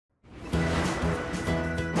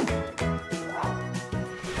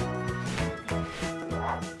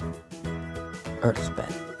EarthPen.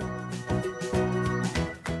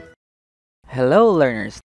 Hello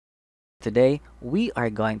learners! Today we are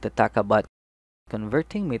going to talk about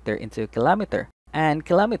converting meter into kilometer and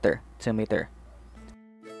kilometer to meter.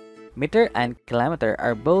 Meter and kilometer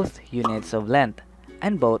are both units of length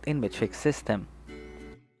and both in metric system.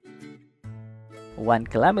 1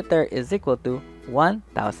 kilometer is equal to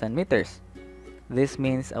 1,000 meters. This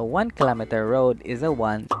means a 1 kilometer road is a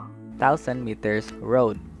 1,000 meters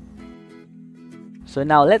road. So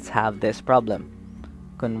now let's have this problem.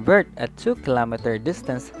 Convert a 2 kilometer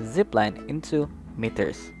distance zipline into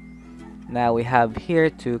meters. Now we have here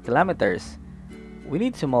 2 kilometers. We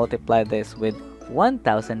need to multiply this with 1,000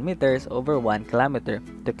 meters over 1 kilometer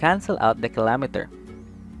to cancel out the kilometer.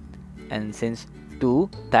 And since 2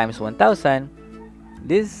 times 1,000,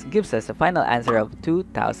 this gives us a final answer of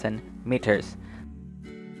 2,000 meters.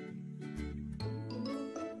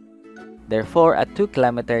 Therefore, a 2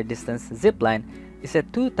 kilometer distance zipline is a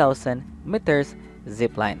 2,000 meters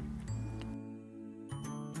zipline.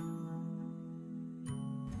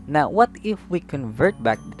 Now, what if we convert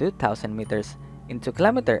back the 2,000 meters into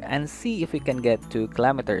kilometer and see if we can get 2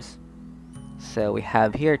 kilometers? So we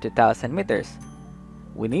have here 2,000 meters.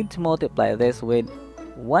 We need to multiply this with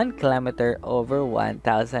 1 kilometer over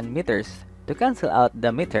 1,000 meters to cancel out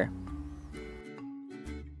the meter.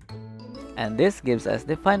 And this gives us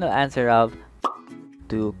the final answer of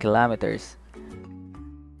 2 kilometers.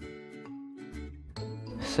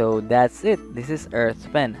 So that's it. This is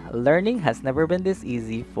EarthPen. Learning has never been this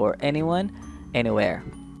easy for anyone, anywhere.